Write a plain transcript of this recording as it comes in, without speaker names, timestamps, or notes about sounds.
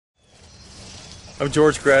I'm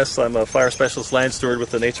George Gress. I'm a fire specialist land steward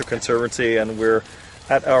with the Nature Conservancy, and we're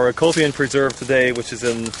at our Copian Preserve today, which is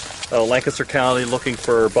in Lancaster County, looking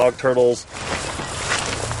for bog turtles.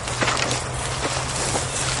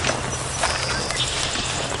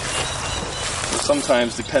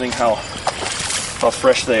 Sometimes, depending how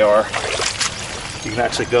fresh they are, you can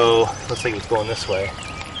actually go, let's say it's going this way.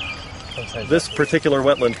 This particular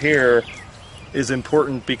wetland here is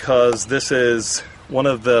important because this is one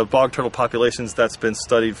of the bog turtle populations that's been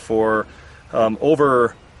studied for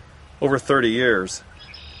over 30 years.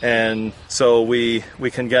 And so we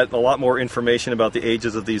can get a lot more information about the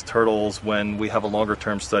ages of these turtles when we have a longer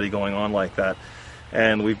term study going on like that.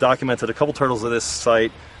 And we've documented a couple turtles at this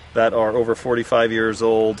site that are over 45 years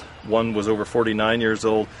old. One was over 49 years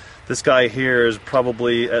old. This guy here is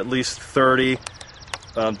probably at least 30,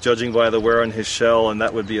 judging by the wear on his shell, and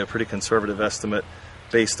that would be a pretty conservative estimate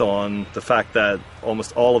based on the fact that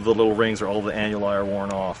almost all of the little rings or all of the annuli are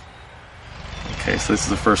worn off. Okay, so this is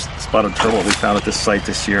the first spotted turtle that we found at this site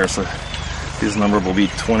this year, so his number will be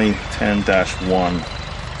 2010-1.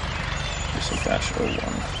 This is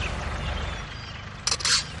 -01.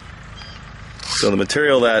 So the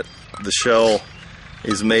material that the shell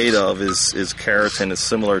is made of is keratin. It's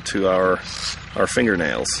similar to our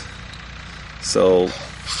fingernails. So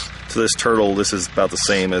to this turtle, this is about the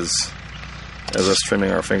same as us trimming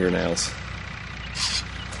our fingernails.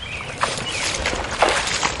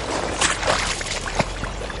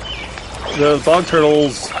 The bog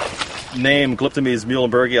turtle's name, Glyptomys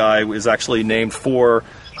muhlenbergii, is actually named for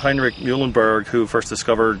Heinrich Muhlenberg, who first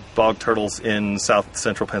discovered bog turtles in south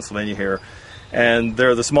central Pennsylvania here. And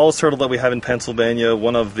they're the smallest turtle that we have in Pennsylvania,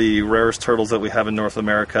 one of the rarest turtles that we have in North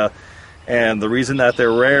America. And the reason that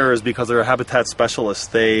they're rare is because they're habitat specialists.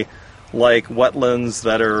 They like wetlands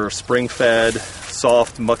that are spring-fed,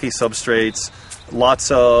 soft, mucky substrates,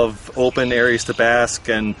 lots of open areas to bask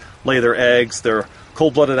and lay their eggs. They're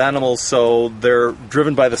cold-blooded animals, so they're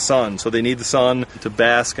driven by the sun. So they need the sun to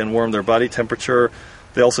bask and warm their body temperature.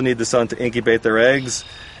 They also need the sun to incubate their eggs.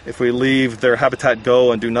 If we leave their habitat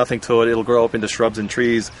go and do nothing to it, it'll grow up into shrubs and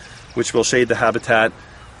trees, which will shade the habitat,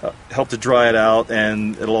 help to dry it out,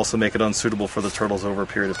 and it'll also make it unsuitable for the turtles over a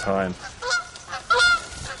period of time.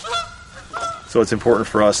 So it's important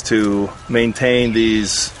for us to maintain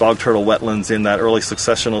these bog turtle wetlands in that early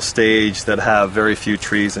successional stage that have very few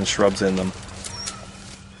trees and shrubs in them.